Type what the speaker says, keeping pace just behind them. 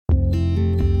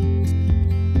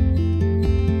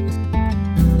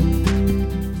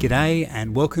G'day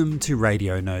and welcome to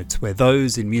Radio Notes, where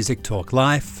those in music talk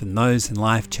life and those in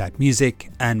life chat music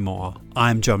and more.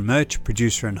 I'm John Murch,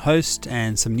 producer and host,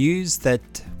 and some news that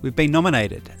we've been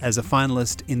nominated as a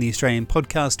finalist in the Australian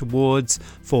Podcast Awards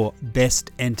for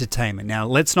Best Entertainment. Now,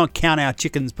 let's not count our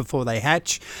chickens before they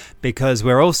hatch, because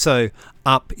we're also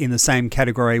up in the same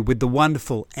category with the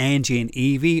wonderful Angie and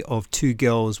Evie of Two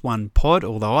Girls, One Pod,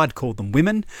 although I'd call them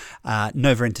women.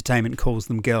 Nova Entertainment calls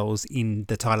them girls in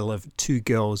the title of Two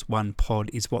Girls, One Pod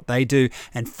is what they do.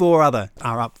 And four other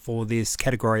are up for this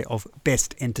category of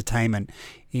Best Entertainment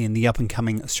in the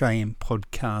up-and-coming Australian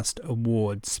Podcast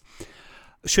Awards.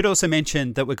 I should also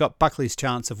mention that we've got Buckley's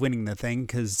chance of winning the thing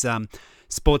because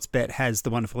Sportsbet has the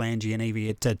wonderful Angie and Evie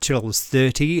at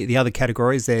 $2.30. The other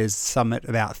categories, there's some at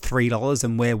about $3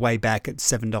 and we're way back at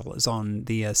 $7 on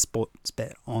the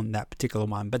Sportsbet on that particular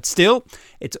one. But still,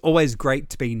 it's always great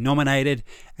to be nominated,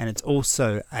 and it's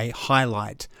also a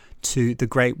highlight to the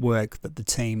great work that the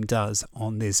team does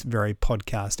on this very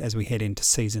podcast as we head into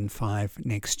Season 5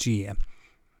 next year.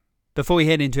 Before we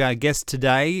head into our guest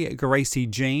today, Gracie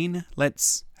Jean,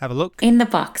 let's have a look. In the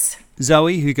box.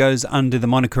 Zoe, who goes under the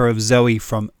moniker of Zoe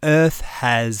from Earth,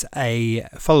 has a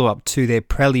follow-up to their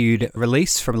Prelude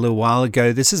release from a little while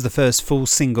ago. This is the first full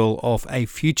single of a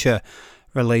future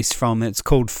release from it. It's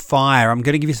called Fire. I'm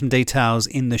going to give you some details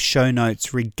in the show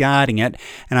notes regarding it,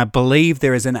 and I believe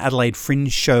there is an Adelaide Fringe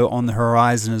show on the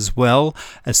horizon as well.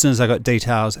 As soon as I got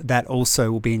details, that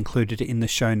also will be included in the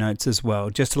show notes as well.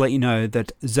 Just to let you know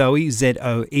that Zoe,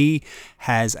 Z-O-E,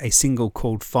 has a single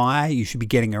called Fire you should be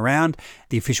getting around.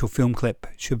 The official film clip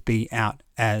should be out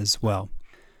as well.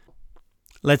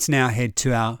 Let's now head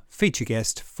to our feature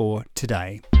guest for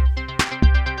today.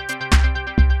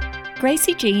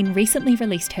 Gracie Jean recently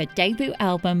released her debut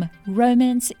album,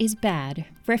 Romance is Bad,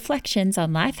 reflections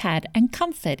on life had and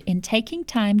comfort in taking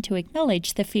time to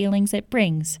acknowledge the feelings it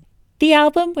brings. The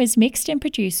album was mixed and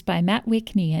produced by Matt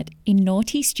Wickney in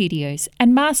Naughty Studios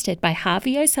and mastered by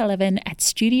Harvey O'Sullivan at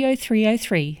Studio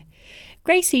 303.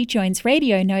 Gracie joins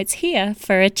Radio Notes here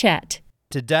for a chat.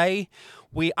 Today,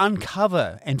 we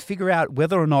uncover and figure out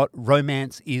whether or not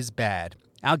romance is bad.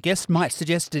 Our guest might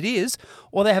suggest it is,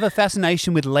 or they have a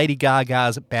fascination with Lady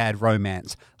Gaga's Bad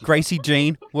Romance. Gracie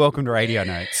Jean, welcome to Radio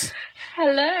Notes.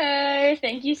 Hello,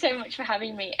 thank you so much for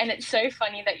having me. And it's so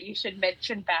funny that you should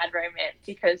mention Bad Romance,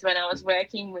 because when I was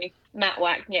working with Matt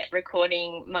Wacknett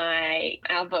recording my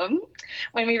album,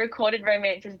 when we recorded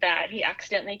Romance is Bad, he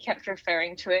accidentally kept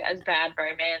referring to it as Bad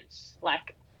Romance,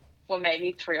 like for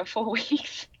maybe 3 or 4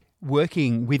 weeks.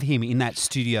 Working with him in that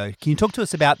studio, can you talk to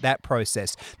us about that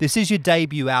process? This is your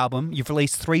debut album. You've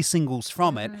released 3 singles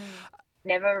from it.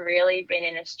 Never really been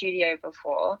in a studio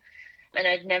before, and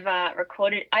I'd never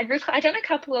recorded. I'd done a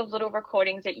couple of little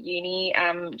recordings at uni,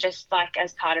 just like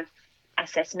as part of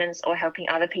assessments or helping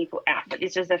other people out, but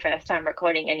this was the first time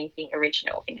recording anything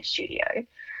original in a studio.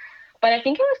 But I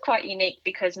think it was quite unique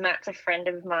because Matt's a friend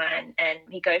of mine and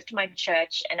he goes to my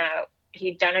church, and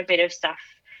he'd done a bit of stuff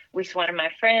with one of my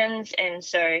friends. And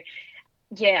so,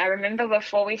 I remember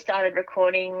before we started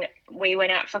recording, we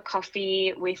went out for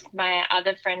coffee with my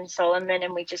other friend Solomon,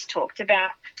 and we just talked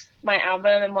about my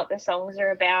album and what the songs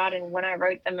are about and when I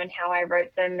wrote them and how I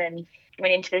wrote them, and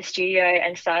went into the studio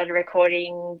and started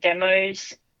recording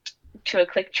demos to a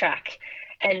click track.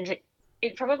 And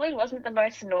it probably wasn't the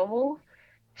most normal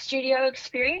studio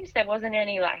experience. There wasn't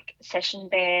any like session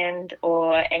band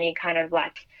or any kind of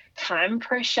like time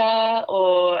pressure,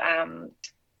 or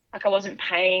like I wasn't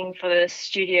paying for the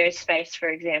studio space, for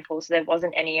example, so there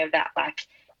wasn't any of that like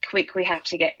quick, we have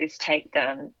to get this take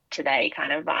done today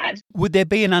kind of vibe. Would there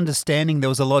be an understanding there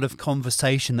was a lot of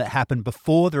conversation that happened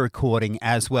before the recording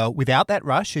as well, without that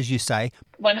rush, as you say?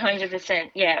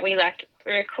 100%, yeah. We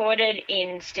recorded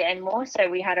in Stanmore, so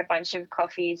we had a bunch of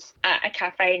coffees at a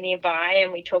cafe nearby,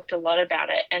 and we talked a lot about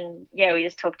it. And we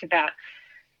just talked about,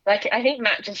 like, I think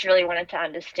Matt just really wanted to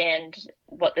understand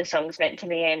what the songs meant to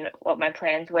me and what my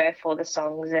plans were for the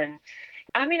songs. And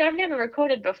I mean, I've never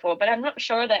recorded before, but I'm not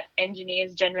sure that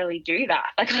engineers generally do that.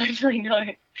 Like, I don't really know.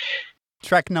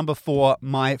 Track number 4,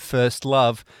 My First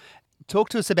Love. Talk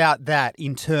to us about that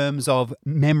in terms of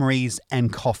memories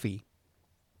and coffee.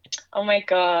 Oh my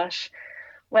gosh.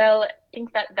 Well, I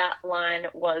think that line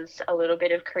was a little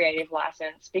bit of creative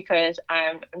license, because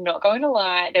I'm not going to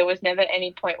lie, there was never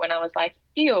any point when I was like,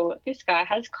 ew, this guy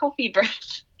has coffee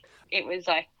breath. It was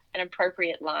like an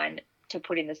appropriate line to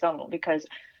put in the song, because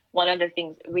one of the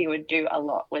things we would do a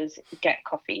lot was get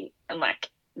coffee, and like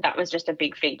that was just a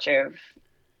big feature of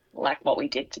like what we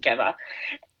did together.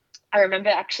 I remember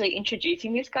actually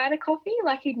introducing this guy to coffee.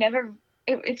 Like, he'd never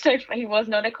it's so funny. He was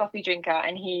not a coffee drinker,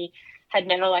 and he had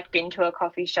never like been to a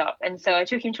coffee shop. And so I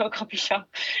took him to a coffee shop,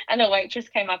 and a waitress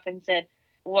came up and said,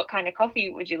 "What kind of coffee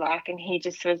would you like?" And he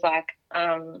just was like,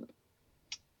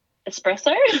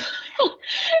 espresso.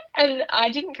 And I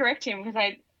didn't correct him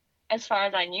because as far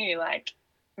as I knew, like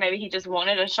maybe he just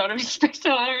wanted a shot of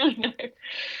espresso. I don't really know.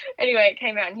 Anyway, it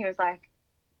came out and he was like,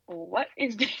 "What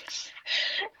is this?"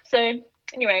 So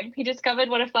anyway, he discovered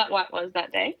what a flat white was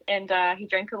that day, and he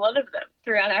drank a lot of them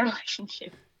throughout our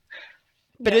relationship.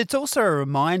 But it's also a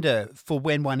reminder for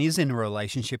when one is in a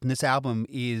relationship, and this album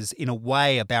is in a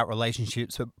way about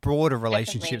relationships, but broader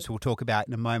relationships we'll talk about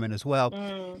in a moment as well.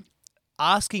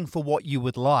 Asking for what you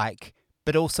would like,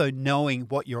 but also knowing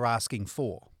what you're asking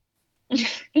for.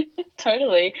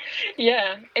 Totally.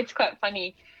 Yeah, it's quite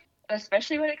funny,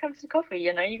 especially when it comes to coffee.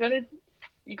 You know, you got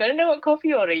to know what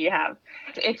coffee order you have.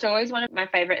 It's always one of my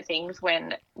favorite things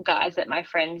when guys that my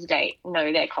friends date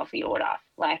know their coffee order.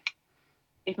 Like,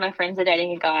 if my friends are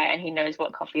dating a guy and he knows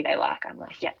what coffee they like, I'm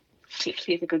like, yeah,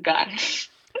 he's a good guy.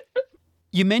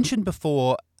 You mentioned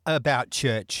before about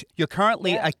church. You're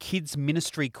currently a kids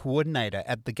ministry coordinator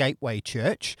at the Gateway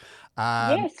Church.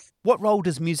 Yes. What role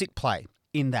does music play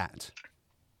in that?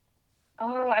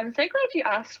 Oh, I'm so glad you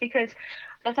asked, because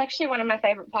that's actually one of my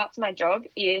favorite parts of my job.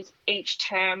 Is each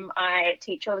term I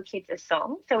teach all the kids a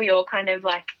song. So we all kind of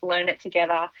like learn it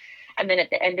together. And then at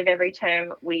the end of every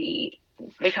term, we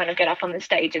kind of get up on the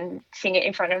stage and sing it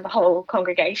in front of the whole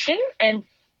congregation. And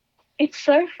it's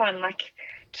so fun. Like,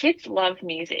 kids love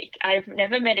music. I've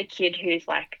never met a kid who's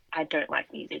like, I don't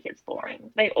like music, it's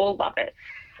boring. They all love it.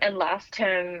 And last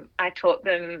term, I taught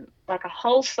them like a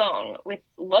whole song with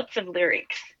lots of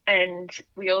lyrics. And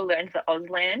we all learned the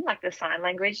Auslan, like the sign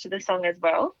language to the song as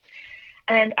well.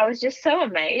 And I was just so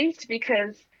amazed,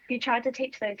 because if you tried to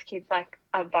teach those kids like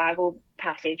a Bible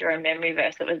passage or a memory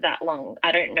verse that was that long,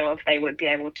 I don't know if they would be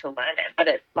able to learn it. But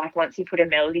it, like, once you put a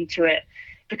melody to it,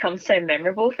 becomes so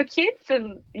memorable for kids.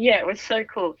 And yeah, it was so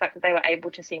cool, the fact that they were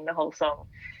able to sing the whole song.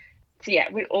 So yeah,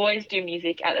 we always do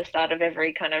music at the start of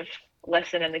every kind of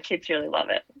lesson, and the kids really love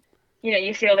it. You know,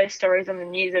 you see all those stories on the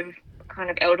news of kind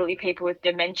of elderly people with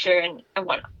dementia, and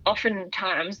what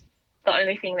oftentimes the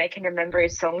only thing they can remember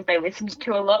is songs they listened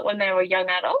to a lot when they were young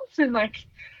adults. And like,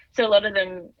 so a lot of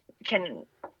them can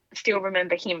still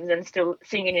remember hymns and still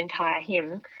sing an entire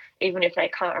hymn, even if they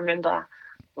can't remember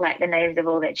like the names of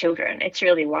all their children. It's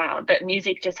really wild. But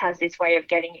music just has this way of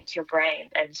getting into your brain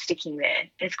and sticking there.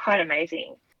 It's quite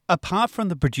amazing. Apart from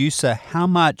the producer, how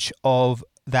much of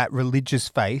that religious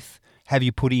faith have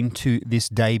you put into this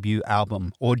debut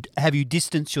album? Or have you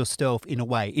distanced yourself in a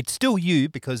way? It's still you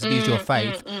because it is your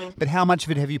faith, but how much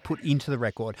of it have you put into the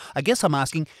record? I guess I'm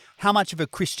asking, how much of a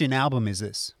Christian album is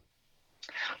this?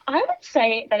 I would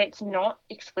say that it's not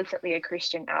explicitly a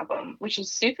Christian album, which is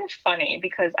super funny,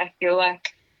 because I feel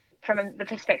like from the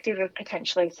perspective of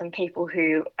potentially some people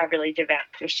who are really devout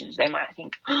Christians, they might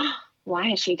think, oh, why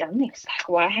has she done this? Like,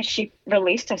 why has she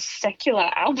released a secular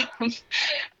album?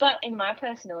 But in my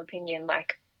personal opinion,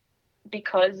 like,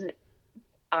 because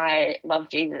I love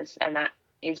Jesus and that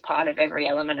is part of every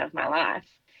element of my life,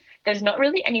 there's not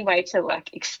really any way to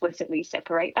like explicitly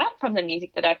separate that from the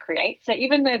music that I create. So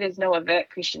even though there's no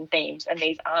overt Christian themes and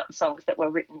these aren't songs that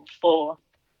were written for,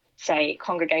 say,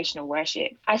 congregational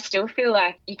worship, I still feel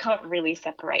like you can't really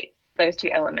separate those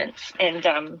two elements.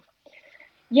 And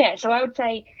yeah, so I would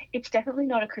say it's definitely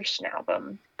not a Christian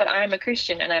album, but I'm a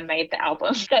Christian and I made the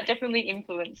album. That definitely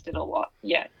influenced it a lot.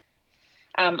 Yeah.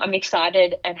 I'm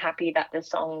excited and happy that the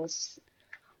songs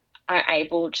are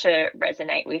able to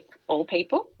resonate with all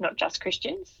people, not just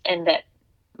Christians, and that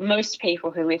most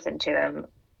people who listen to them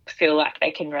feel like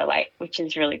they can relate, which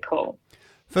is really cool.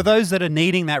 For those that are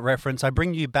needing that reference, I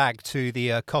bring you back to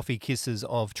the coffee kisses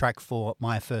of track 4,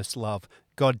 My First Love.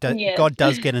 God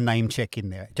does get a name check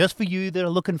in there. Just for you that are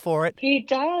looking for it. He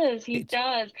does.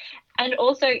 And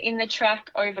also in the track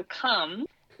Overcome,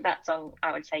 that song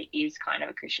I would say is kind of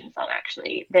a Christian song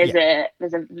actually. There's a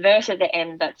verse at the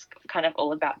end that's kind of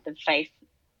all about the faith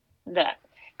that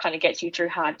kind of gets you through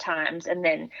hard times. And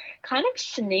then kind of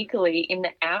sneakily in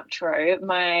the outro,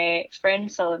 my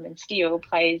friend Solomon Steele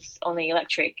plays on the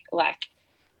electric like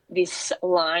this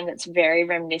line that's very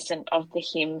reminiscent of the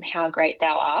hymn How Great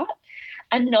Thou Art.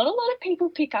 And not a lot of people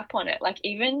pick up on it. Like,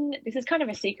 even, this is kind of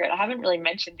a secret, I haven't really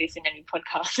mentioned this in any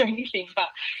podcast or anything, but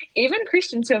even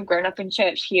Christians who have grown up in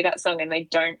church hear that song and they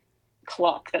don't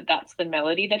clock that that's the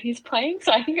melody that he's playing.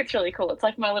 So I think it's really cool. It's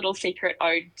like my little secret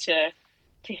ode to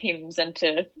hymns and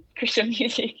to Christian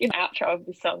music in the outro of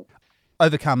the song.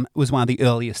 Overcome was one of the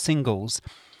earliest singles.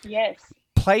 Yes.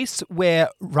 place where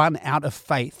run out of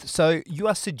faith. So you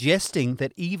are suggesting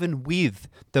that even with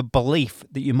the belief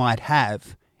that you might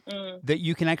have, that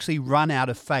you can actually run out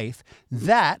of faith.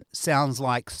 That sounds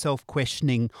like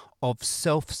self-questioning of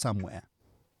self somewhere.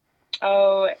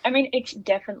 Oh, I mean, it's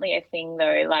definitely a thing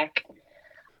though. Like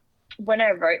when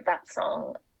I wrote that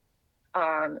song,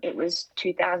 it was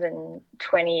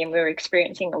 2020 and we were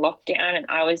experiencing a lockdown and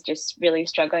I was just really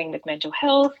struggling with mental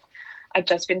health. I'd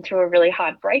just been through a really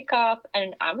hard breakup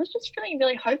and I was just feeling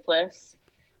really hopeless.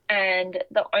 And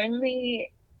the only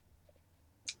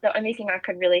thing I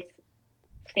could really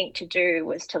think to do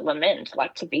was to lament,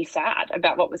 like to be sad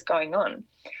about what was going on.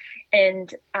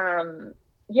 And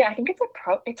I think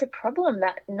it's a problem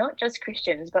that not just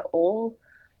Christians but all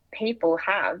people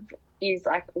have, is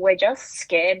like we're just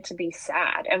scared to be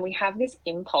sad and we have this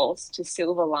impulse to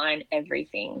silver line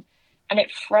everything, and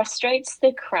it frustrates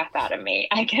the crap out of me.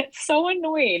 I get so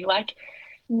annoyed. Like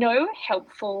no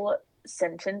helpful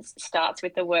sentence starts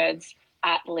with the words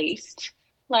 "at least."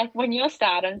 Like when you're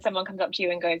sad and someone comes up to you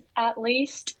and goes, "At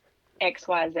least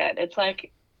XYZ," it's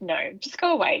like, no, just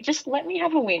go away. Just let me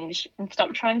have a whinge and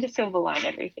stop trying to silver line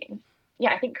everything.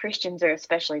 Yeah, I think Christians are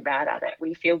especially bad at it.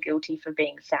 We feel guilty for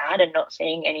being sad and not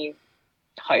seeing any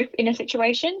hope in a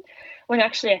situation, when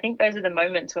actually I think those are the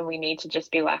moments when we need to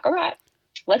just be like, all right,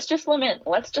 let's just lament.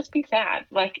 Let's just be sad.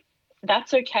 Like,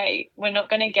 that's okay. We're not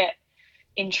going to get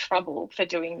in trouble for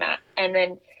doing that. And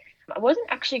then I wasn't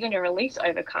actually going to release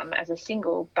Overcome as a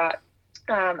single, but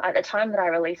at the time that I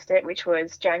released it, which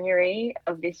was January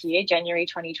of this year, January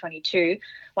 2022,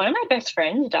 one of my best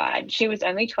friends died. She was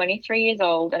only 23 years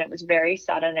old and it was very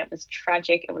sudden. It was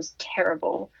tragic. It was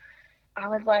terrible. I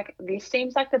was like, this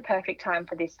seems like the perfect time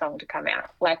for this song to come out.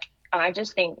 Like, I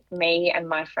just think me and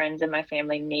my friends and my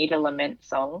family need a lament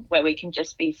song where we can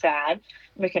just be sad.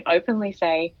 We can openly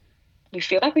say, we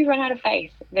feel like we've run out of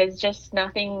faith. There's just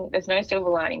nothing, there's no silver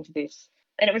lining to this.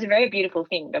 And it was a very beautiful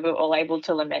thing that we were all able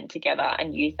to lament together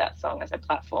and use that song as a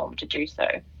platform to do so.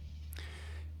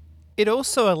 It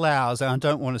also allows, and I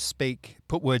don't want to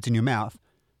put words in your mouth,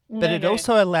 but it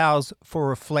also allows for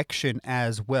reflection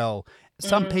as well.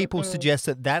 Some people suggest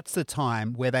that that's the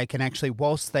time where they can actually,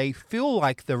 whilst they feel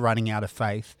like they're running out of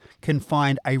faith, can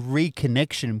find a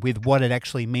reconnection with what it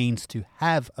actually means to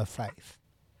have a faith.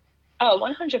 Oh,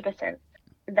 100%.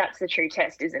 That's the true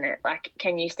test, isn't it? Like,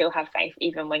 can you still have faith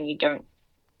even when you don't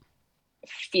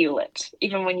feel it?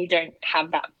 Even when you don't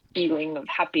have that feeling of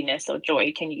happiness or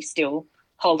joy, can you still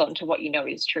hold on to what you know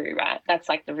is true, right? That's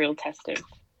like the real test of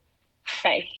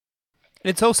faith.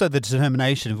 It's also the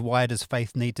determination of why does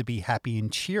faith need to be happy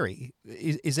and cheery?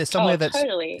 Is there somewhere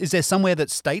is there somewhere that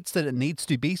states that it needs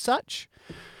to be such?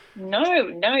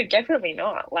 No, definitely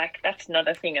not. Like, that's not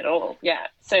a thing at all. Yeah.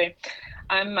 So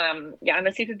I'm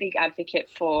a super big advocate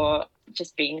for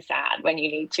just being sad when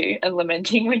you need to and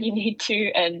lamenting when you need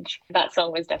to. And that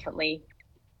song was definitely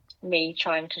me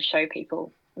trying to show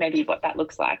people maybe what that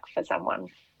looks like for someone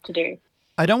to do.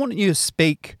 I don't want you to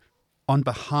speak on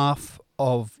behalf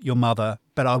of your mother,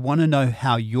 but I want to know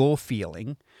how you're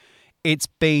feeling. It's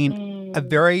been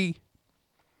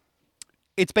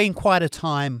it's been quite a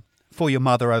time for your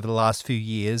mother over the last few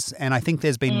years, and I think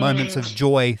there's been moments of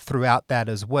joy throughout that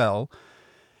as well.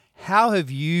 How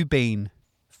have you been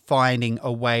finding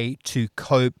a way to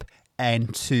cope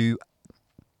and to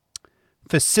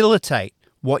facilitate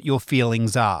what your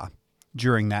feelings are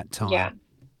during that time? Yeah.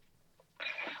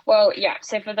 Well, yeah.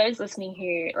 So for those listening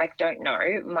who don't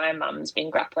know, my mum's been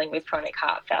grappling with chronic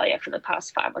heart failure for the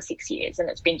past 5 or 6 years, and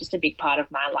it's been just a big part of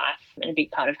my life and a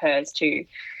big part of hers too.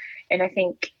 And I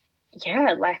think,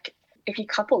 if you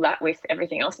couple that with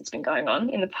everything else that's been going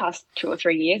on in the past 2 or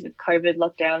 3 years with COVID,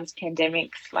 lockdowns,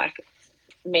 pandemics,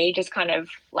 me just kind of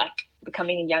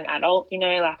becoming a young adult,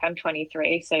 I'm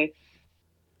 23. So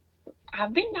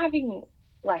I've been having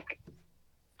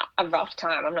a rough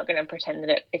time. I'm not going to pretend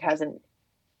that it hasn't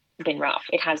been rough.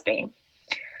 It has been.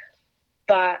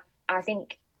 But I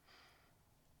think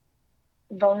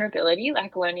vulnerability,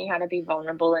 learning how to be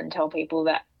vulnerable and tell people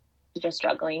that you're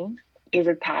struggling, is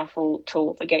a powerful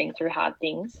tool for getting through hard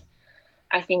things.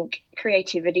 I think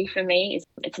creativity for me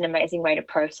it's an amazing way to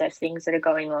process things that are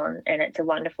going on, and it's a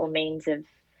wonderful means of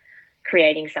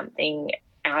creating something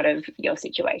out of your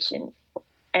situation.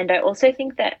 And I also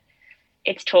think that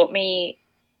it's taught me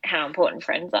how important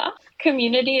friends are.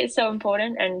 Community is so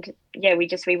important, and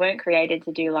we weren't created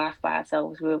to do life by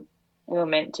ourselves. We were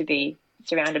meant to be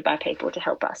surrounded by people to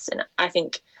help us. And I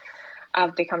think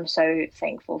I've become so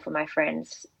thankful for my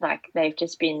friends. They've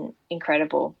just been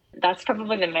incredible. That's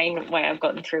probably the main way I've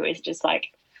gotten through, is just I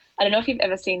don't know if you've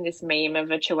ever seen this meme of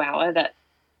a chihuahua that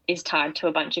is tied to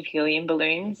a bunch of helium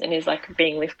balloons and is like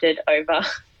being lifted over.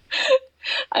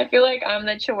 I feel like I'm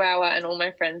the chihuahua and all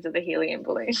my friends are the helium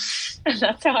balloons. And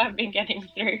that's how I've been getting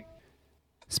through.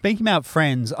 Speaking about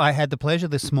friends, I had the pleasure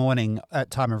this morning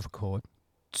at time of record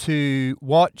to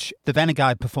watch the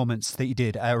Vanguard performance that you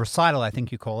did, a recital, I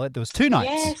think you call it. There was 2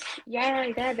 nights. Yes,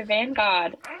 yeah, the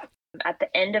Vanguard. At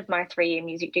the end of my 3-year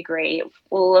music degree,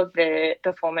 all of the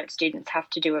performance students have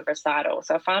to do a recital.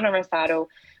 So a final recital,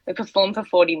 we perform for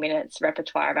 40 minutes,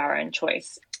 repertoire of our own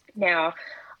choice. Now,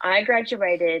 I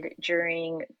graduated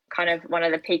during kind of one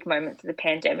of the peak moments of the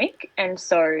pandemic. And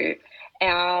so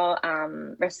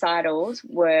our recitals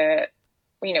were,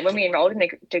 when we enrolled in the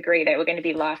degree, they were going to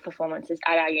be live performances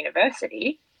at our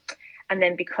university. And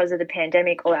then because of the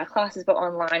pandemic, all our classes were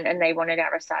online and they wanted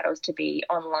our recitals to be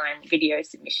online video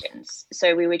submissions.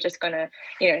 So we were just going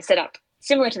to, set up,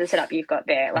 similar to the setup you've got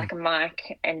there, like a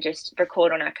mic and just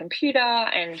record on our computer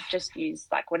and just use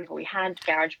like whatever we had,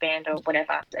 GarageBand or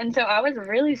whatever. And so I was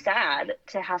really sad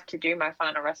to have to do my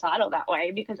final recital that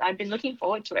way because I'd been looking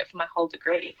forward to it for my whole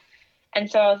degree. And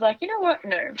so I was like, you know what?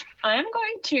 No, I am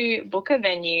going to book a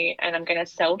venue and I'm going to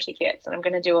sell tickets and I'm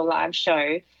going to do a live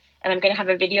show and I'm going to have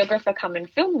a videographer come and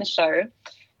film the show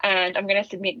and I'm going to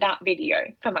submit that video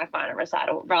for my final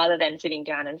recital rather than sitting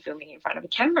down and filming in front of a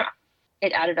camera.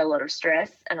 It added a lot of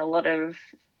stress and a lot of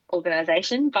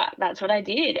organisation, but that's what I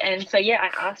did. And so, yeah,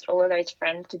 I asked all of those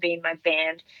friends to be in my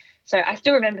band. So I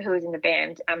still remember who was in the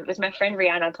band. It was my friend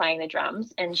Rihanna playing the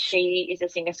drums, and she is a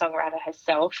singer-songwriter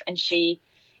herself, and she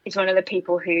is one of the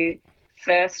people who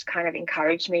first kind of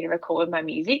encouraged me to record my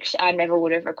music. I never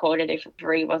would have recorded if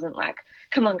Brie wasn't like,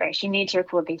 come on, Grace, you need to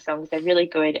record these songs. They're really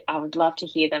good. I would love to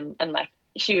hear them. And like,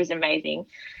 she was amazing.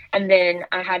 And then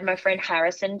I had my friend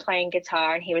Harrison playing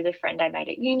guitar, and he was a friend I made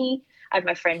at uni. I had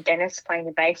my friend Dennis playing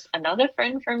the bass, another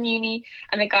friend from uni,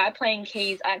 and the guy playing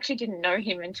keys, I actually didn't know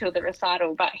him until the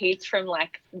recital, but he's from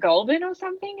like Goulburn or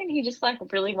something, and he just like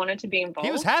really wanted to be involved.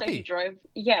 He was happy. So he drove.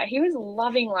 Yeah, he was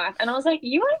loving life. And I was like,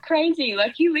 you are crazy.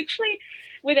 Like, you literally,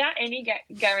 without any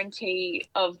guarantee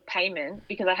of payment,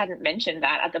 because I hadn't mentioned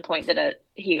that at the point that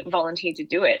he volunteered to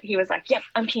do it, he was like, yep,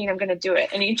 I'm keen, I'm going to do it.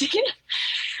 And he did.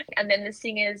 And then the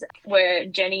singers were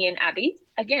Jenny and Abby.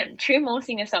 Again, 2 more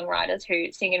singer-songwriters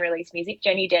who sing and release music.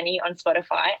 Jenny Denny on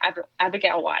Spotify,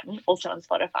 Abigail Whiten also on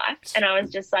Spotify. And I was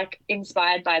just like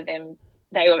inspired by them.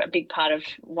 They were a big part of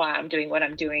why I'm doing what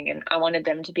I'm doing, and I wanted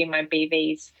them to be my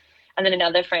BVs. And then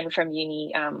another friend from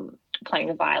uni playing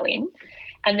the violin.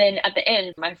 And then at the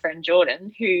end, my friend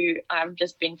Jordan, who I've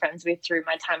just been friends with through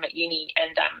my time at uni.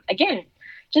 And again,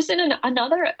 just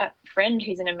another friend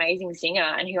who's an amazing singer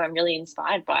and who I'm really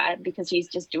inspired by because he's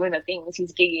just doing the things.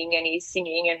 He's gigging and he's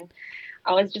singing. And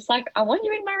I was just like, I want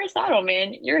you in my recital,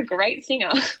 man. You're a great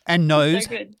singer. And knows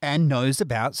So good. and knows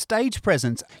about stage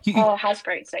presence. Has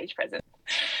great stage presence.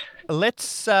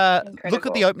 Let's look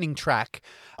at the opening track.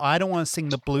 I Don't Want to Sing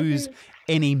the Blues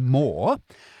Anymore.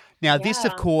 Now, this,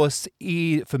 of course,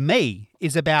 for me,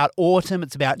 is about autumn.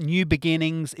 It's about new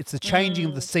beginnings. It's the changing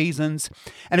of the seasons.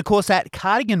 And, of course, that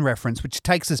cardigan reference, which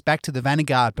takes us back to the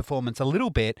Vanguard performance a little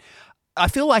bit, I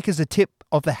feel like is a tip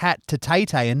of the hat to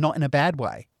Tay-Tay and not in a bad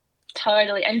way.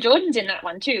 Totally. And Jordan's in that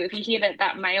one too. If you hear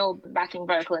that male backing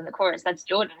vocal in the chorus, that's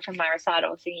Jordan from my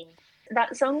recital singing.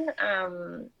 That song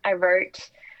I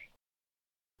wrote,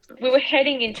 we were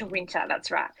heading into winter, that's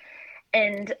right.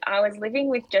 And I was living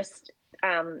with just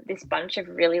this bunch of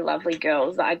really lovely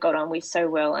girls that I got on with so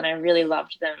well, and I really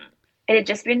loved them. It had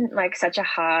just been like such a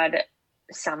hard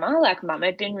summer. Like, Mum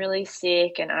had been really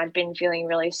sick and I'd been feeling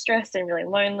really stressed and really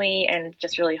lonely and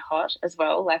just really hot as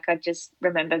well. Like, I just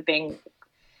remember it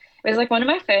was like one of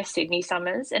my first Sydney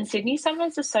summers, and Sydney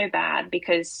summers are so bad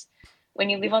because when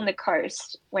you live on the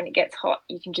coast, when it gets hot,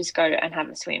 you can just go and have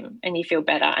a swim and you feel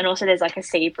better. And also there's like a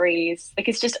sea breeze. Like,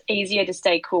 it's just easier to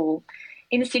stay cool.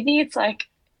 In Sydney, it's like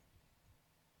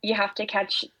you have to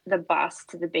catch the bus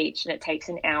to the beach and it takes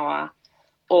an hour,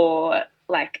 or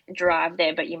like drive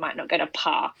there, but you might not get a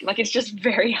park. Like, it's just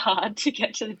very hard to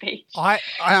get to the beach.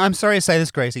 I'm sorry to say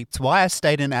this, Gracie. It's why I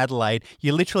stayed in Adelaide.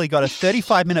 You literally got a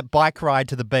 35-minute bike ride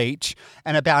to the beach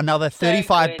and about another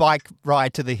 35 bike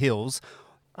ride to the hills.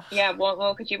 Yeah, what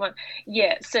more could you want?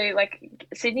 Yeah, so like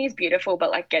Sydney is beautiful,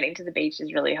 but like getting to the beach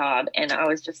is really hard, and I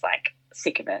was just like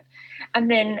sick of it.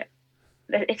 And then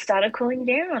it started cooling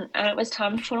down and it was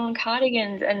time to put on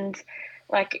cardigans, and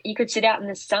like you could sit out in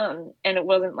the sun and it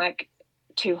wasn't like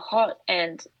too hot,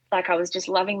 and like I was just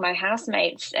loving my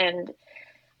housemates, and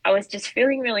I was just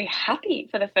feeling really happy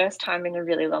for the first time in a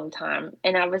really long time.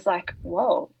 And I was like,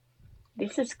 whoa,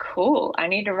 this is cool. I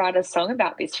need to write a song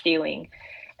about this feeling.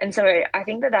 And so I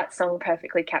think that song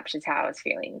perfectly captures how I was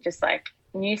feeling. Just like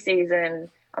new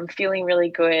season, I'm feeling really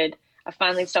good. I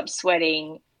finally stopped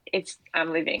sweating.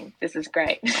 I'm living. This is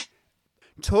great.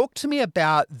 Talk to me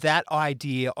about that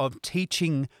idea of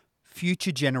teaching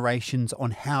future generations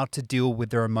on how to deal with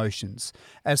their emotions.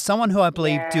 As someone who I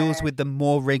believe deals with them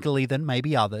more regularly than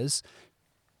maybe others.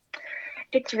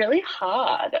 It's really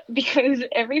hard because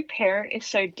every parent is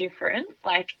so different.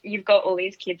 Like, you've got all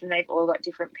these kids and they've all got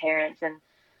different parents, and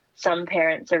some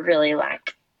parents are really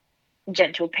like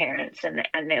gentle parents and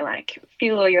they're like,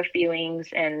 feel all your feelings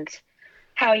and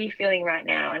how are you feeling right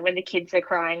now? And when the kids are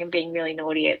crying and being really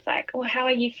naughty, it's like, well, how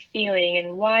are you feeling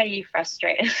and why are you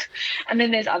frustrated? And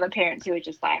then there's other parents who are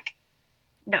just like,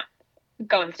 no,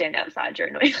 go and stand outside, you're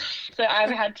annoying. So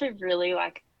I've had to really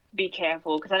like be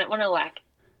careful because I don't want to like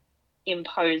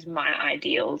impose my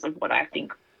ideals of what I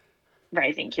think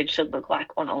raising kids should look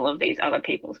like on all of these other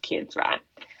people's kids, right?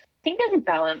 I think there's a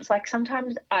balance. Like,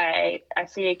 sometimes I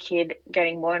see a kid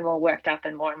getting more and more worked up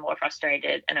and more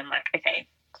frustrated, and I'm like, okay,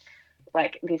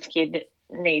 like, this kid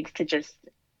needs to just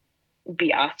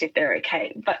be asked if they're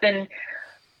okay. But then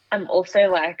I'm also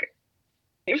like,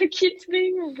 if a kid's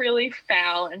being really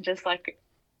foul and just like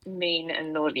mean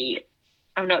and naughty,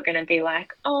 I'm not going to be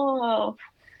like, oh,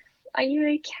 are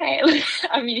you okay?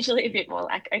 I'm usually a bit more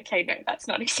like, okay, no, that's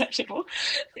not acceptable.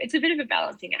 It's a bit of a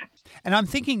balancing act. And I'm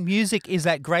thinking music is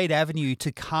that great avenue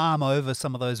to calm over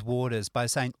some of those waters by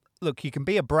saying, look, you can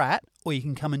be a brat or you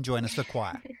can come and join us for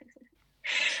choir.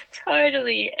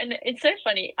 Totally. And it's so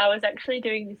funny. I was actually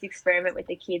doing this experiment with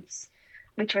the kids,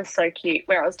 which was so cute,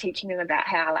 where I was teaching them about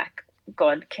how like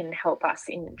God can help us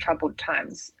in troubled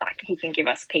times. Like, he can give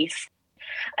us peace.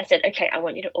 I said, okay, I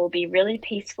want you to all be really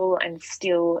peaceful and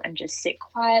still and just sit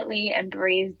quietly and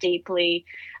breathe deeply.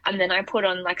 And then I put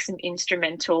on like some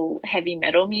instrumental heavy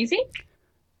metal music,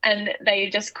 and they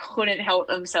just couldn't help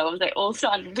themselves. They all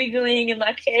started wiggling and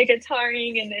like air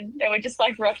guitaring, and then they were just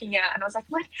like rocking out. And I was like,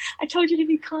 what? I told you to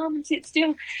be calm and sit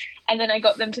still. And then I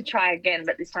got them to try again,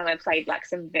 but this time I played like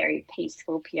some very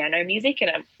peaceful piano music, and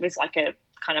it was like a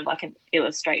kind of like an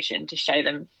illustration to show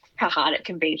them how hard it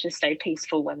can be to stay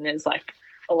peaceful when there's like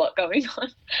a lot going on.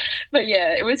 But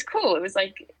yeah, it was cool. It was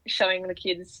like showing the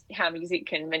kids how music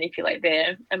can manipulate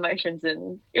their emotions,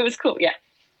 and it was cool. Yeah.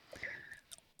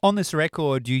 On this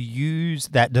record, you use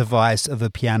that device of a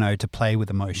piano to play with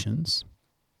emotions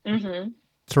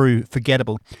through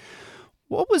Forgettable.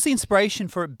 What was the inspiration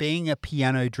for it being a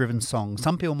piano-driven song?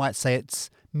 Some people might say it's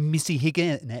Missy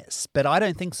Higgins, but I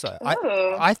don't think so.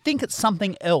 I think it's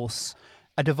something else,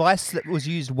 a device that was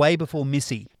used way before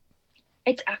Missy.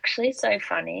 It's actually so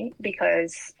funny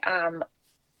because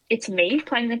it's me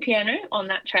playing the piano on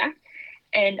that track.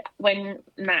 And when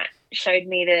Matt showed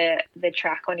me the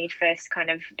track when he'd first kind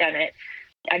of done it,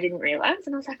 I didn't realise.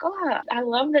 And I was like, oh, I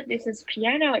love that this is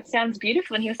piano. It sounds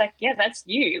beautiful. And he was like, yeah, that's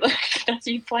you. That's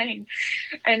you playing.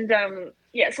 And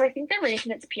so I think the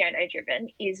reason it's piano driven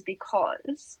is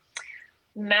because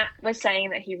Matt was saying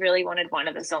that he really wanted one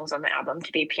of the songs on the album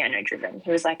to be piano driven.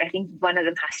 He was like, I think one of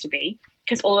them has to be,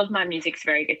 because all of my music's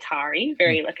very guitar-y,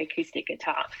 very like acoustic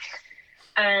guitar.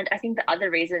 And I think the other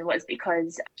reason was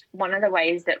because one of the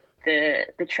ways that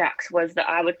the tracks was that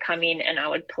I would come in and I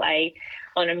would play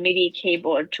on a MIDI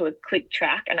keyboard to a click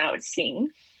track and I would sing.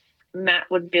 Matt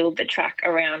would build the track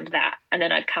around that, and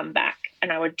then I'd come back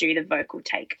and I would do the vocal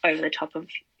take over the top of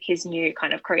his new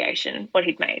kind of creation, what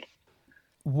he'd made.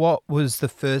 What was the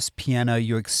first piano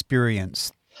you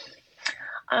experienced?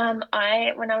 When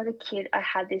I was a kid, I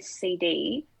had this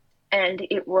CD, and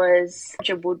it was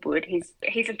Roger Woodward.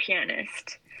 He's a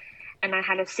pianist, and I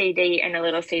had a CD and a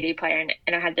little CD player,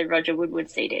 and I had the Roger Woodward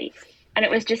CD, and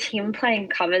it was just him playing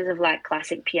covers of like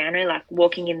classic piano, like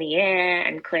Walking in the Air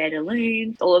and Clair de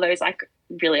Lune, all of those like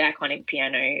really iconic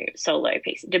piano solo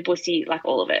pieces, Debussy, like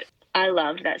all of it. I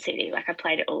loved that CD. Like, I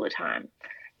played it all the time.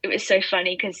 It was so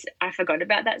funny because I forgot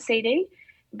about that CD,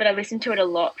 but I listened to it a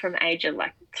lot from age of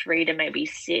like 3 to maybe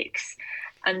 6,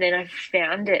 and then I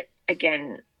found it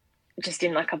again just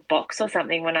in like a box or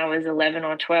something when I was 11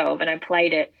 or 12, and I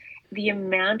played it. The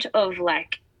amount of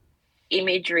like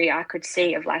imagery I could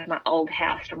see of like my old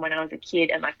house from when I was a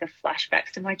kid and like the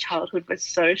flashbacks to my childhood was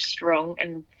so strong.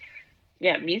 And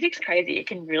yeah, music's crazy. It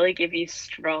can really give you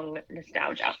strong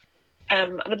nostalgia. I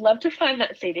would love to find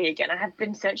that CD again. I have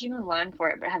been searching online for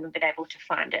it, but haven't been able to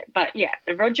find it. But yeah,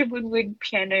 the Roger Woodward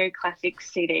Piano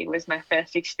Classics CD was my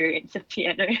first experience of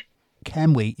piano.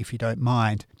 Can we, if you don't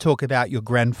mind, talk about your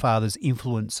grandfather's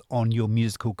influence on your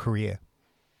musical career?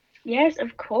 Yes,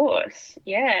 of course.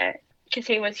 Yeah, because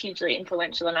he was hugely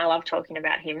influential and I love talking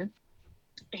about him.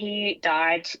 He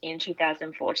died in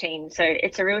 2014, so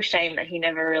it's a real shame that he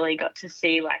never really got to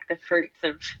see like the fruits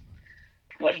of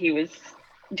what he was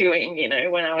doing,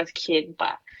 when I was a kid.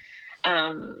 But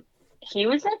he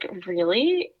was like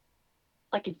really,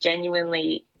 like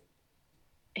genuinely,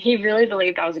 he really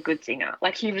believed I was a good singer.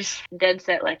 Like he was dead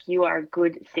set, like, you are a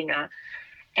good singer.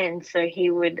 And so he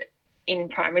would, in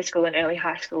primary school and early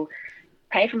high school,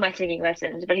 pay for my singing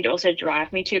lessons, but he'd also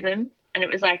drive me to them. And it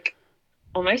was like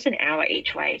almost an hour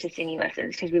each way to singing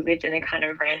lessons because we lived in a kind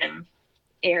of random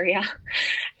area.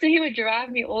 So he would drive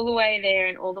me all the way there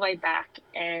and all the way back.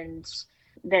 And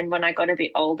then when I got a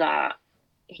bit older,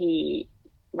 he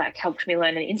like helped me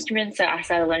learn an instrument. So I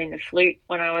started learning the flute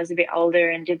when I was a bit older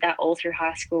and did that all through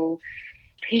high school.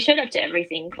 He showed up to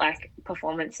everything, like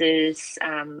performances,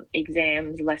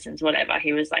 exams, lessons, whatever.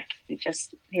 He was at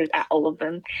all of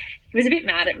them. He was a bit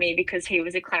mad at me because he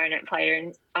was a clarinet player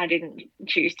and I didn't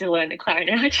choose to learn the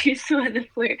clarinet. I chose to learn the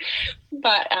flute.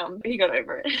 But he got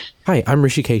over it. Hi, I'm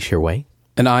Rishikesh Hirway.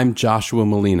 And I'm Joshua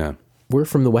Molina. We're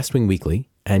from the West Wing Weekly,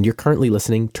 and you're currently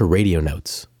listening to Radio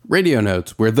Notes. Radio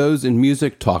Notes, where those in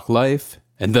music talk life,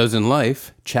 and those in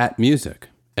life chat music,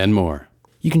 and more.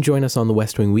 You can join us on the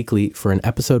West Wing Weekly for an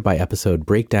episode-by-episode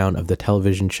breakdown of the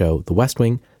television show The West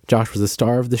Wing. Josh was the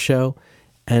star of the show,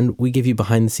 and we give you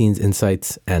behind-the-scenes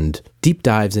insights and deep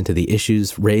dives into the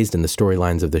issues raised in the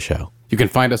storylines of the show. You can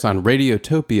find us on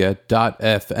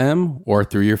radiotopia.fm or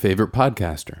through your favorite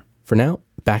podcaster. For now,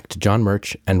 back to John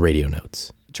Murch and Radio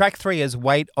Notes. Track 3 is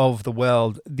Weight of the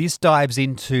World. This dives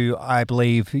into, I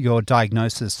believe, your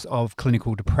diagnosis of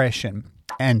clinical depression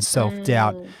and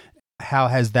self-doubt. How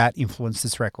has that influenced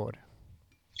this record?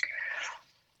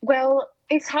 Well,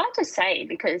 it's hard to say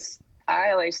because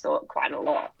I always thought quite a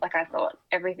lot. Like I thought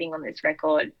everything on this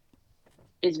record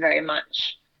is very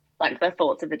much like the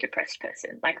thoughts of a depressed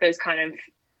person, like those kind of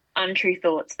untrue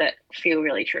thoughts that feel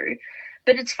really true.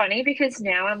 But it's funny because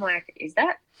now I'm like, is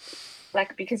that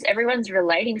like, because everyone's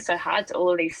relating so hard to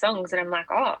all of these songs and I'm like,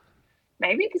 oh,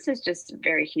 maybe this is just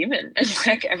very human. And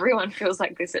like everyone feels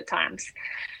like this at times.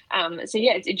 So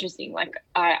yeah, it's interesting. Like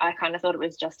I kind of thought it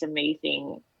was just a me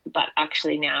thing, but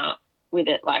actually now with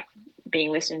it like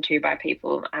being listened to by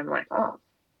people, I'm like, oh,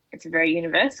 it's very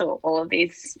universal. All of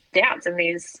these doubts and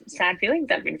these sad feelings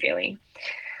I've been feeling.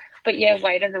 But yeah,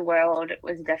 Weight of the World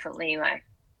was definitely like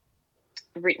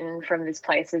written from this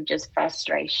place of just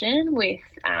frustration with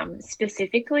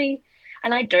specifically,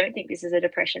 and I don't think this is a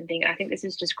depression thing. I think this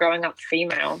is just growing up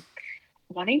female,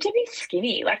 wanting to be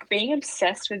skinny, like being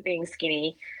obsessed with being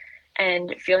skinny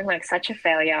and feeling like such a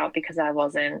failure because I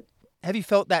wasn't. Have you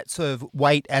felt that sort of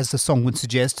weight, as the song would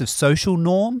suggest, of social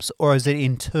norms, or is it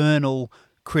internal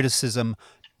criticism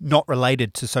not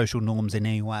related to social norms in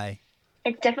any way?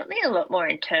 It's definitely a lot more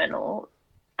internal.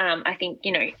 I think,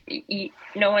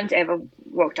 no one's ever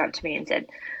walked up to me and said,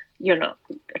 you're not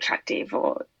attractive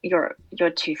or you're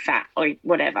too fat or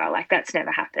whatever. Like that's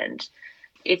never happened.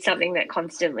 It's something that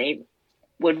constantly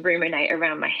would ruminate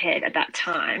around my head at that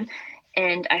time.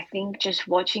 And I think just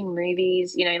watching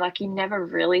movies, like you never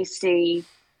really see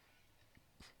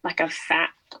like a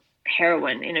fat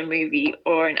heroine in a movie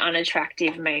or an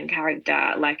unattractive main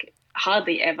character, like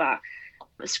hardly ever.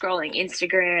 Scrolling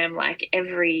Instagram, like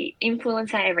every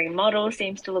influencer, every model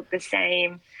seems to look the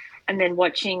same. And then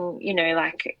watching,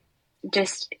 like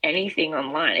just anything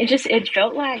online. It just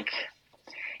felt like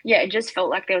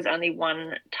there was only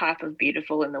one type of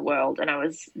beautiful in the world and I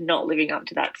was not living up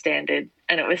to that standard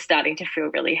and it was starting to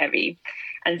feel really heavy.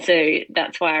 And so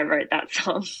that's why I wrote that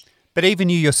song. But even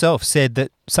you yourself said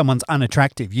that someone's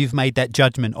unattractive. You've made that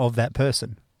judgment of that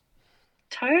person.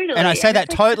 Totally. And I say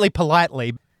that totally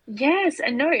politely. Yes,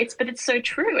 and no, it's so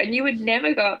true. And you would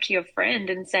never go up to your friend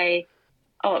and say,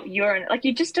 oh,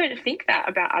 you just don't think that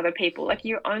about other people. Like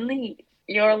you're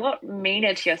a lot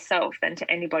meaner to yourself than to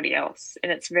anybody else.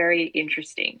 And it's very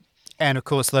interesting. And of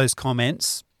course, those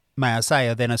comments, may I say,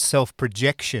 are then a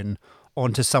self-projection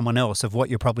onto someone else of what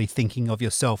you're probably thinking of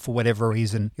yourself for whatever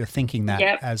reason you're thinking that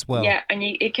as well. Yeah, and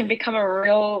it can become a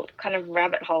real kind of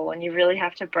rabbit hole and you really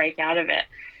have to break out of it.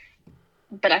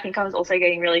 But I think I was also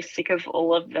getting really sick of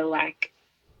all of the like,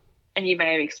 and you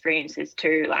may have experienced this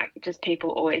too, like just people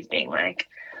always being like,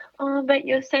 oh, but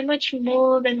you're so much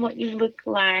more than what you look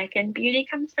like and beauty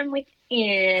comes from within.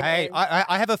 Hey,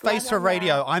 I have a face for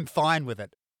radio. I'm fine with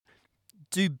it.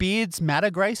 Do beards matter,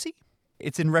 Gracie?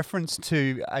 It's in reference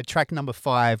to track number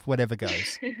 5, Whatever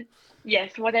Goes.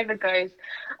 Yes, Whatever Goes.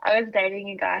 I was dating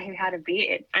a guy who had a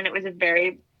beard and it was a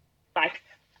very like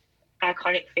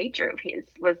iconic feature of his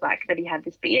was like that he had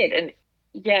this beard. And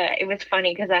yeah, it was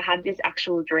funny because I had this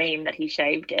actual dream that he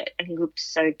shaved it and he looked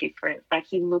so different. Like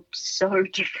he looked so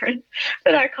different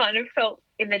that I kind of felt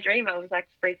in the dream I was like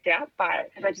freaked out by it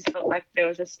because I just felt like there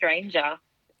was a stranger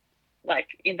like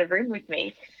in the room with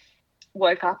me.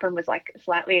 woke up and was like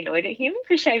slightly annoyed at him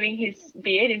for shaving his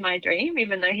beard in my dream,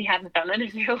 even though he hadn't done it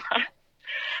in real life.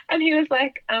 And he was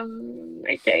like,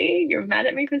 okay, you're mad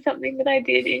at me for something that I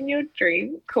did in your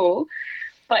dream. Cool.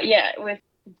 But yeah,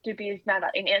 do beards matter?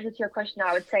 In answer to your question,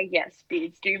 I would say yes,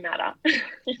 beards do matter.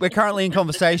 We're currently in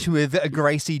conversation with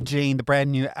Gracie Jean. The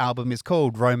brand new album is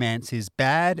called Romance is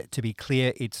Bad. To be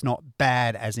clear, it's not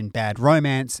bad as in bad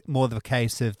romance, more the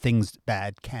case of things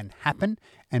bad can happen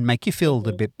and make you feel a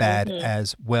little bit bad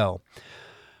as well.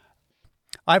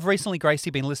 I've recently, Gracie,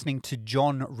 been listening to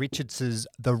John Richards's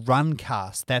The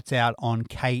Runcast. That's out on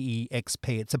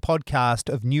KEXP. It's a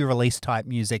podcast of new release type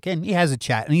music, and he has a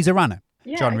chat, and he's a runner.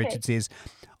 Yeah, John Richards is.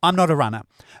 I'm not a runner,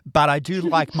 but I do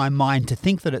like my mind to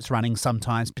think that it's running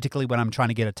sometimes, particularly when I'm trying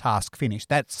to get a task finished.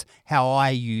 That's how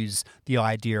I use the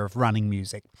idea of running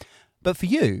music. But for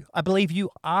you, I believe you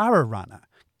are a runner.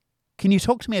 Can you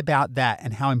talk to me about that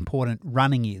and how important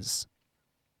running is?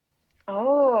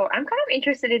 Oh, I'm kind of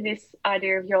interested in this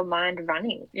idea of your mind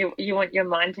running. You want your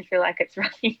mind to feel like it's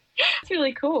running. It's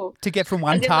really cool. To get from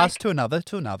one task to another.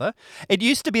 It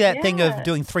used to be that thing of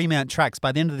doing 3-minute tracks.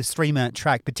 By the end of this 3-minute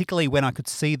track, particularly when I could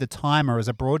see the timer as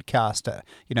a broadcaster,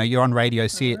 you know, you're on radio,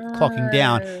 see it clocking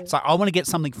down. It's like, I want to get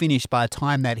something finished by the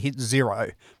time that hits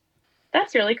 0.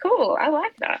 That's really cool. I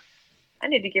like that. I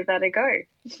need to give that a go.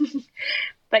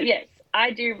 But yes,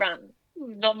 I do run.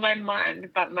 Not my mind,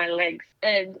 but my legs.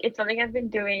 And it's something I've been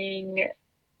doing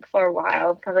for a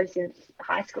while, probably since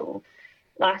high school.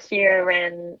 Last year I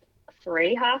ran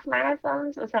 3 half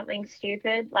marathons or something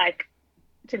stupid. Like,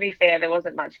 to be fair, there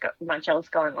wasn't much else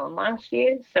going on last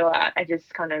year, so I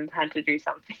just kind of had to do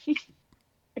something.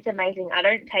 It's amazing. I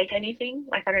don't take anything.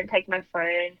 Like, I don't take my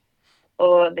phone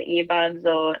or the earbuds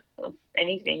or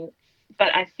anything,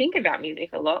 but I think about music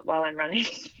a lot while I'm running.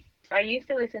 I used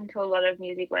to listen to a lot of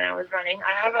music when I was running.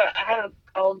 I have an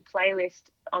old playlist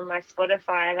on my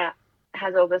Spotify that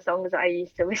has all the songs I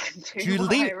used to listen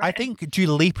to. I think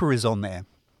Dua Lipa is on there.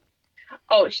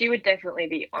 Oh, she would definitely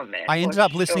be on there. I ended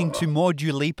up listening to more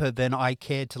Dua Lipa than I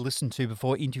cared to listen to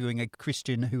before interviewing a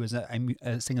Christian who was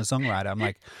a singer-songwriter. I'm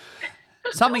like,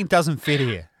 something doesn't fit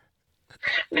here.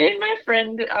 Me and my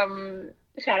friend,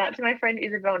 shout out to my friend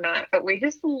Isabel Knight, but we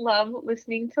just love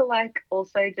listening to like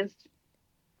also just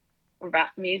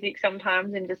rap music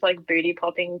sometimes and just like booty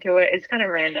popping to it. It's kind of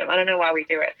random. I don't know why we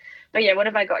do it. But yeah, what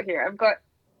have I got here? I've got,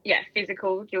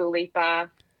 Physical, Dua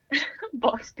Lipa,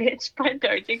 Boss Bitch by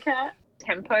Doja Cat,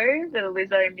 Tempo, the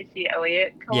Lizzo Missy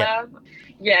Elliott collab.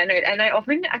 Yeah, no, and I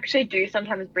often actually do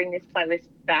sometimes bring this playlist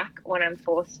back when I'm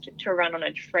forced to run on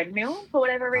a treadmill for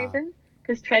whatever reason,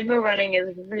 because treadmill running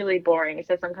is really boring.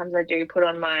 So sometimes I do put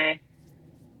on my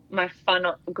fun,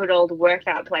 good old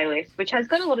workout playlist, which has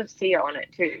got a lot of Sia on it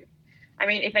too. I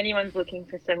mean, if anyone's looking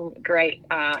for some great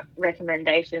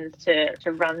recommendations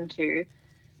to run to,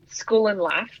 School and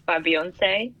Life by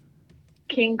Beyonce,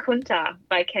 King Kunta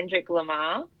by Kendrick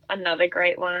Lamar, another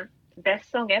great one, Best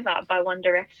Song Ever by One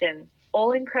Direction,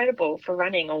 all incredible for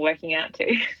running or working out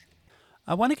to.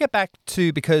 I want to get back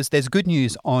to, because there's good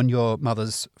news on your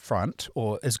mother's front,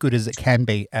 or as good as it can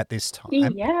be at this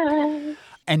time. Yeah.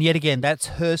 And yet again, that's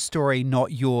her story,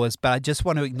 not yours. But I just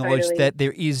want to acknowledge that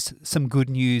there is some good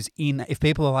news in, if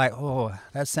people are like, oh,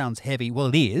 that sounds heavy. Well,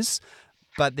 it is,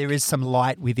 but there is some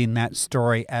light within that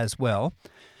story as well.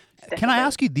 Definitely. Can I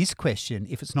ask you this question,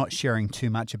 if it's not sharing too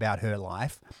much about her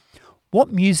life?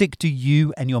 What music do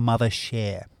you and your mother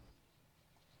share?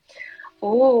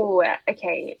 Oh,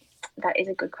 okay. That is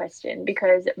a good question,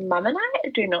 because Mum and I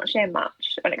do not share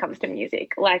much when it comes to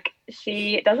music. Like,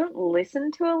 she doesn't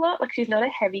listen to a lot. Like, she's not a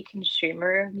heavy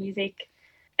consumer of music.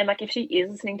 And, like, if she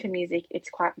is listening to music, it's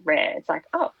quite rare. It's like,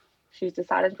 oh, she's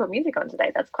decided to put music on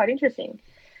today. That's quite interesting.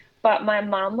 But my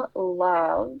mum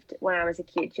loved, when I was a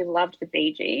kid, she loved the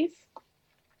Bee Gees.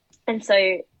 And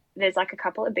so there's, like, a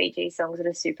couple of Bee Gees songs that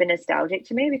are super nostalgic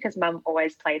to me because Mum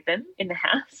always played them in the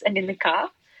house and in the car.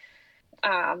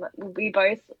 We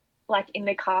both, like, in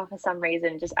the car for some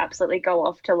reason, just absolutely go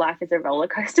off to Life is a Roller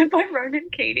Coaster by Ronan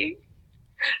Keating.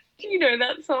 Do you know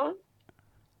that song?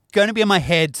 Going to be in my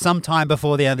head sometime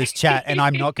before the end of this chat, and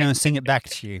I'm not going to sing it back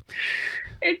to you.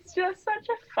 It's just such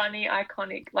a funny,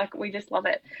 iconic, like, we just love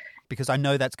it. Because I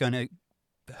know that's going to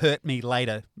hurt me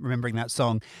later, remembering that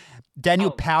song.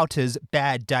 Daniel Powter's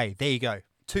Bad Day. There you go.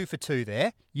 2 for 2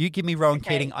 there. You give me Rowan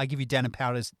Keating, I give you Daniel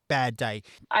Powter's Bad Day.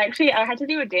 I had to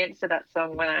do a dance to that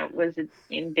song when I was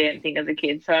in dancing as a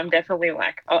kid, so I'm definitely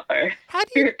like, uh-oh. How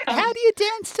do you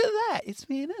dance to that? It's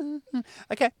me.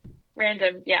 Okay.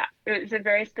 Random, yeah. It's a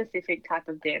very specific type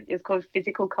of dance. It's called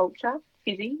physical culture,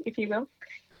 fizzy, if you will.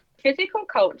 Physical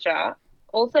culture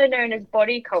also known as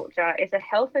body culture, is a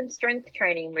health and strength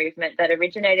training movement that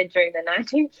originated during the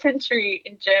 19th century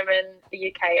in Germany, the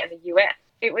UK, and the US.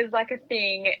 It was like a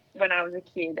thing when I was a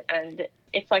kid, and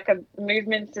it's like a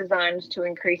movement designed to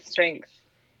increase strength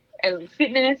and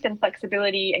fitness and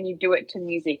flexibility, and you do it to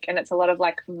music, and it's a lot of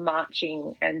like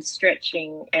marching and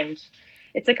stretching, and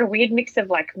it's like a weird mix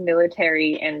of like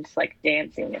military and like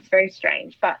dancing. It's very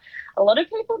strange, but a lot of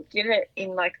people did it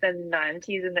in like the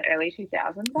 90s and the early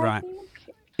 2000s, I think.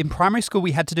 In primary school,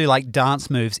 we had to do like dance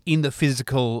moves in the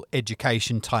physical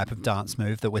education type of dance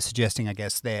move that we're suggesting, I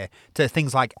guess, there, to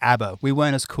things like ABBA. We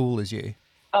weren't as cool as you.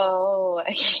 Oh,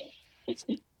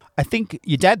 okay. I think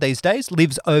your dad these days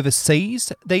lives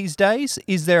overseas these days.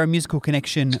 Is there a musical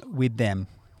connection with them?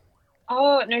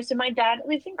 Oh, no, so my dad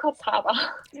lives in Coffs Harbour.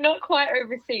 Not quite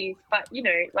overseas, but, you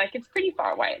know, like it's pretty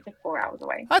far away. It's like 4 hours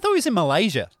away. I thought he was in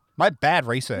Malaysia. My bad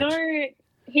research. No,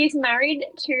 he's married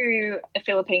to a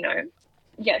Filipino.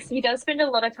 Yes, he does spend a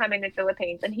lot of time in the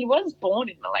Philippines, and he was born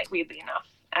in Malay, weirdly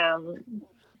enough.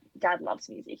 Dad loves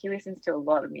music. He listens to a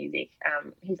lot of music.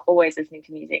 He's always listening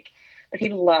to music. But he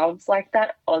loves like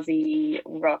that Aussie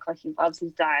rock. Like he loves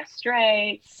his Dire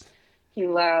Straits. He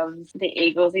loves the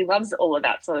Eagles. He loves all of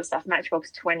that sort of stuff.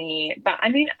 Matchbox 20. But I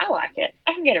mean, I like it.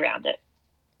 I can get around it.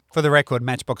 For the record,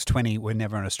 Matchbox 20 were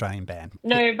never an Australian band.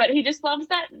 No, but he just loves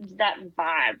that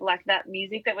vibe, like that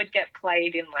music that would get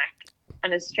played in like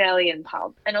an Australian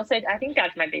pub. And also, I think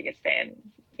Dad's my biggest fan.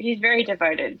 He's very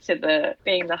devoted to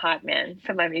being the hype man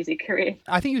for my music career.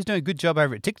 I think he was doing a good job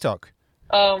over at TikTok.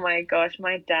 Oh my gosh,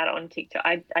 my dad on TikTok.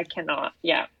 I cannot.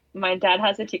 Yeah, my dad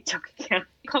has a TikTok account.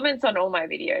 He comments on all my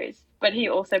videos, but he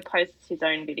also posts his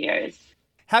own videos.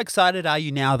 How excited are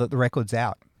you now that the record's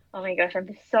out? Oh my gosh, I'm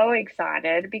so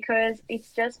excited because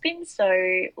it's just been so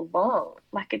long.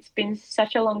 Like it's been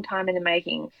such a long time in the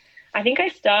making. I think I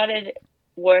started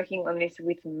working on this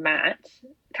with Matt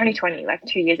 2020, like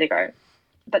 2 years ago.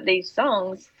 But these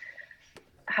songs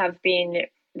have been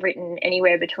written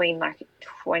anywhere between like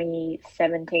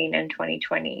 2017 and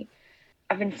 2020.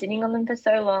 I've been sitting on them for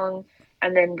so long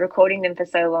and then recording them for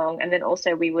so long. And then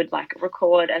also we would like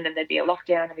record and then there'd be a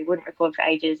lockdown and we wouldn't record for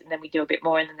ages. And then we'd do a bit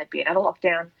more and then there'd be another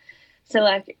lockdown. So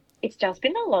like it's just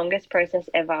been the longest process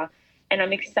ever. And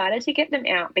I'm excited to get them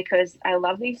out because I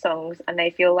love these songs and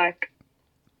they feel like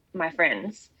my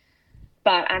friends.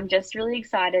 But I'm just really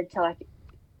excited to like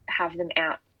have them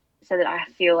out so that I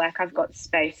feel like I've got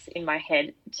space in my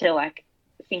head to like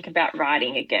think about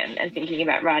writing again and thinking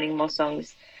about writing more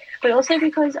songs. But also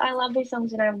because I love these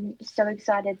songs and I'm so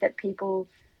excited that people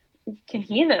can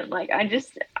hear them. Like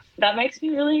that makes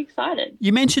me really excited.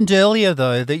 You mentioned earlier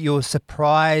though that you're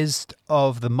surprised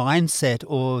of the mindset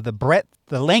or the breadth,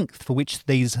 the length for which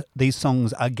these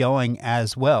songs are going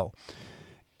as well.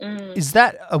 Is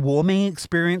that a warming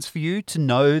experience for you to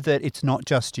know that it's not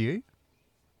just you?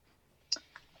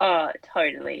 Oh,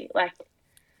 totally. Like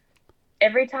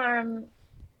every time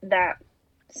that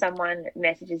someone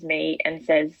messages me and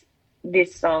says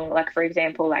this song, like for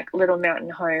example, like Little Mountain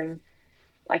Home,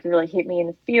 like really hit me in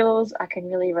the feels, I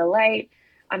can really relate.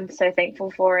 I'm so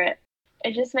thankful for it.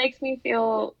 It just makes me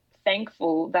feel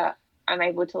thankful that I'm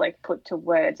able to like put to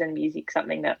words and music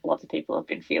something that lots of people have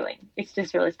been feeling. It's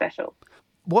just really special.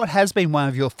 What has been one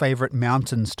of your favourite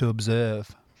mountains to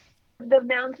observe? The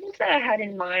mountains that I had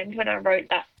in mind when I wrote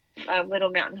that Little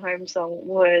Mountain Home song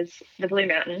was the Blue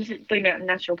Mountains, Blue Mountain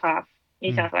National Park,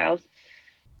 New South Wales.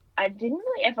 I didn't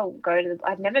really ever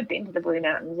I'd never been to the Blue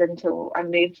Mountains until I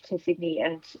moved to Sydney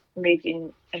and moved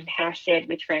in and house shared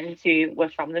with friends who were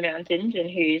from the mountains and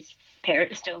whose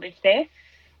parents still lived there,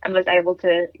 and was able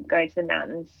to go to the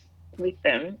mountains with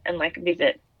them and like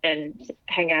visit and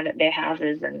hang out at their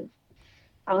houses. And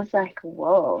I was like,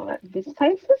 whoa, this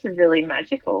place is really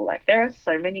magical. Like there are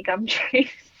so many gum trees.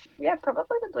 Yeah,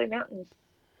 probably the Blue Mountains.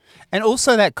 And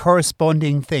also that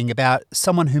corresponding thing about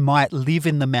someone who might live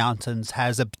in the mountains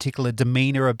has a particular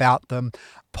demeanour about them,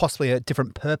 possibly a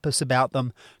different purpose about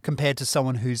them compared to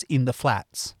someone who's in the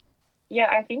flats. Yeah,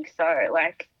 I think so.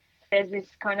 Like there's this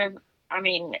kind of, I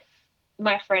mean,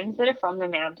 my friends that are from the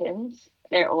mountains,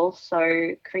 they're all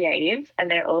so creative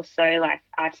and they're also like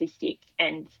artistic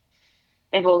and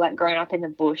they've all like grown up in the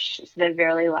bush. So they're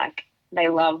very like, they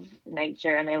love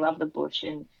nature and they love the bush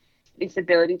and this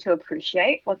ability to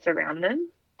appreciate what's around them.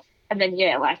 And then,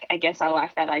 yeah, like, I guess I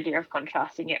like that idea of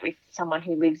contrasting it with someone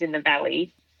who lives in the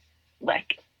valley,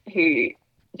 like, who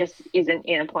just isn't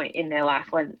in a point in their life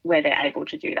where they're able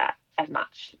to do that as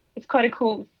much. It's quite a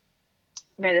cool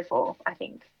metaphor, I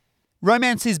think.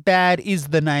 Romance is Bad is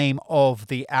the name of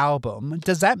the album.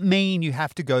 Does that mean you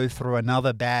have to go through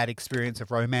another bad experience of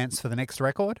romance for the next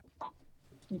record?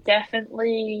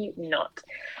 Definitely not.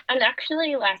 And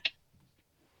actually, like,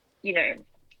 you know,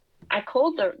 I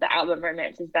called the album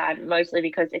Romance is Bad mostly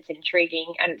because it's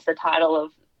intriguing and it's the title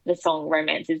of the song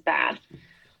Romance is Bad.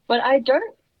 But I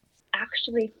don't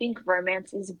actually think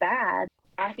romance is bad.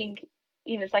 I think,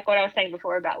 it's like what I was saying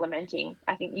before about lamenting.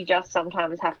 I think you just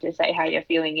sometimes have to say how you're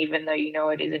feeling even though you know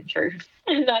it isn't true.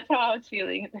 And that's how I was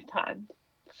feeling at the time.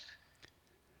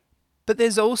 But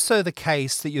there's also the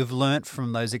case that you've learnt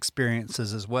from those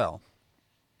experiences as well.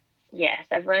 Yes,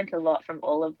 I've learned a lot from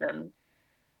all of them.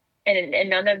 And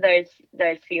none of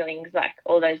those feelings, like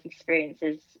all those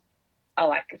experiences, are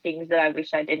like things that I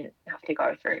wish I didn't have to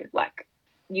go through. Like,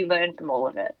 you learn from all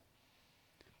of it.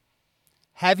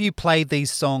 Have you played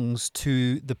these songs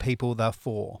to the people they're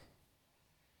for?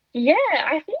 Yeah,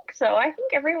 I think so. I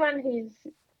think everyone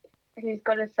who's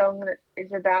got a song that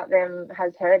is about them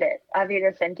has heard it. I've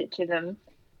either sent it to them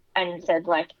and said,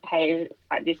 like, hey,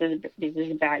 this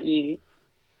is about you.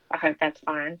 I hope that's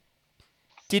fine.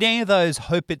 Did any of those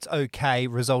Hope It's Okay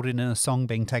result in a song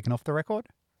being taken off the record?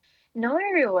 No,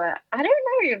 I don't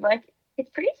know. Like, it's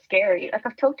pretty scary. Like,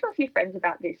 I've talked to a few friends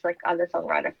about this, like other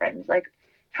songwriter friends. Like,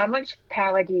 how much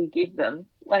power do you give them?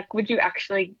 Like, would you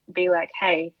actually be like,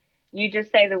 hey, you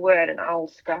just say the word and I'll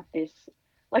scrap this?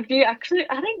 Like, do you actually?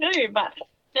 I don't know, but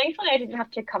thankfully I didn't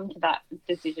have to come to that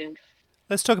decision.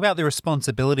 Let's talk about the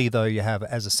responsibility, though, you have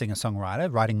as a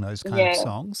singer-songwriter, writing those kind of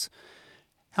songs.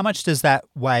 How much does that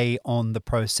weigh on the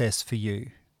process for you?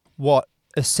 What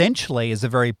essentially is a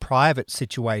very private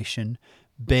situation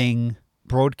being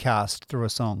broadcast through a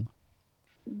song?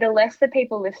 The less the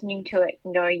people listening to it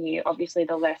know you, obviously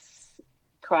the less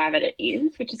private it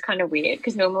is, which is kind of weird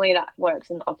because normally that works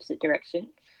in the opposite direction.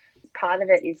 Part of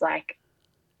it is like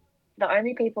the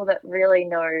only people that really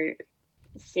know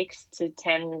 6 to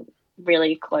 10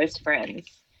 really close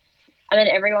friends. And then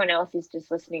everyone else is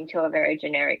just listening to a very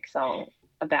generic song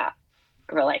about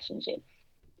a relationship.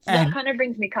 So that kind of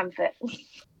brings me comfort.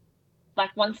 Like,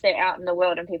 once they're out in the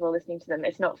world and people are listening to them,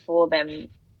 it's not for them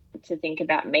to think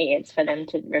about me, it's for them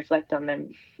to reflect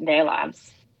on their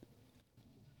lives.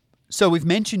 So we've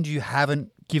mentioned you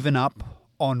haven't given up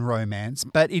on romance,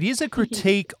 but it is a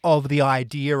critique of the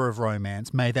idea of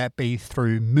romance, may that be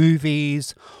through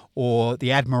movies or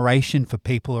the admiration for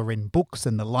people who are in books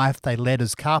and the life they led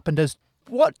as carpenters.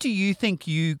 What do you think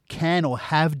you can or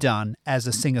have done as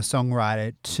a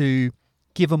singer-songwriter to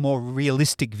give a more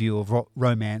realistic view of what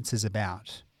romance is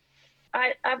about?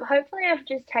 Hopefully I've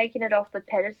just taken it off the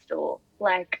pedestal.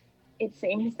 Like, it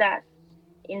seems that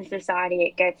in society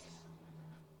it gets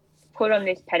put on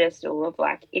this pedestal of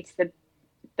like, it's the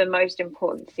most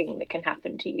important thing that can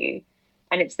happen to you,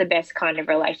 and it's the best kind of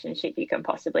relationship you can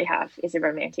possibly have is a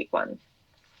romantic one.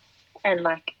 And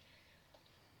like,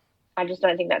 I just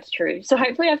don't think that's true. So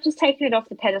hopefully I've just taken it off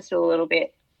the pedestal a little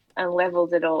bit and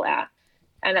leveled it all out.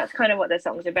 And that's kind of what the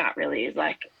song's about, really, is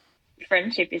like,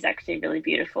 friendship is actually really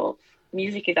beautiful.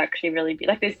 Music is actually really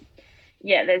beautiful. Like,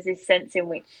 there's this sense in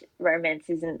which romance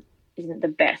isn't the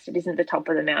best. It isn't the top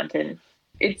of the mountain.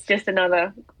 It's just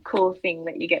another cool thing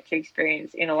that you get to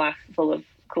experience in a life full of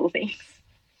cool things.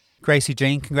 Gracie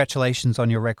Jean, congratulations on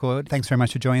your record. Thanks very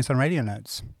much for joining us on Radio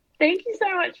Notes. Thank you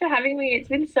so much for having me. It's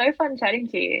been so fun chatting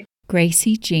to you.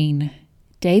 Gracie Jean,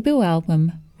 debut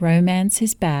album Romance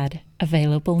is Bad,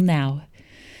 available now.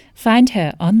 Find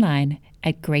her online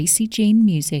at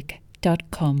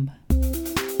graciejeanmusic.com.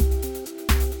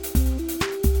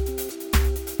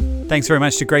 Thanks very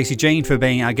much to Gracie Jean for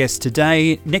being our guest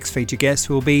today. Next feature guest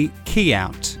will be Key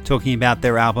Out, talking about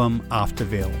their album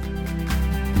Afterville.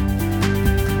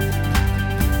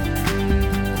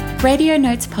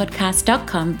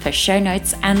 RadioNotesPodcast.com for show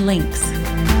notes and links.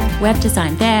 Web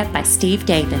design there by Steve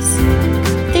Davis.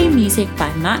 Theme music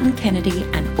by Martin Kennedy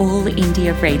and All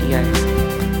India Radio.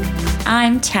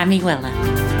 I'm Tammy Weller.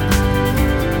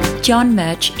 John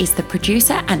Murch is the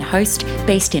producer and host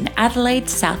based in Adelaide,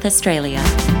 South Australia.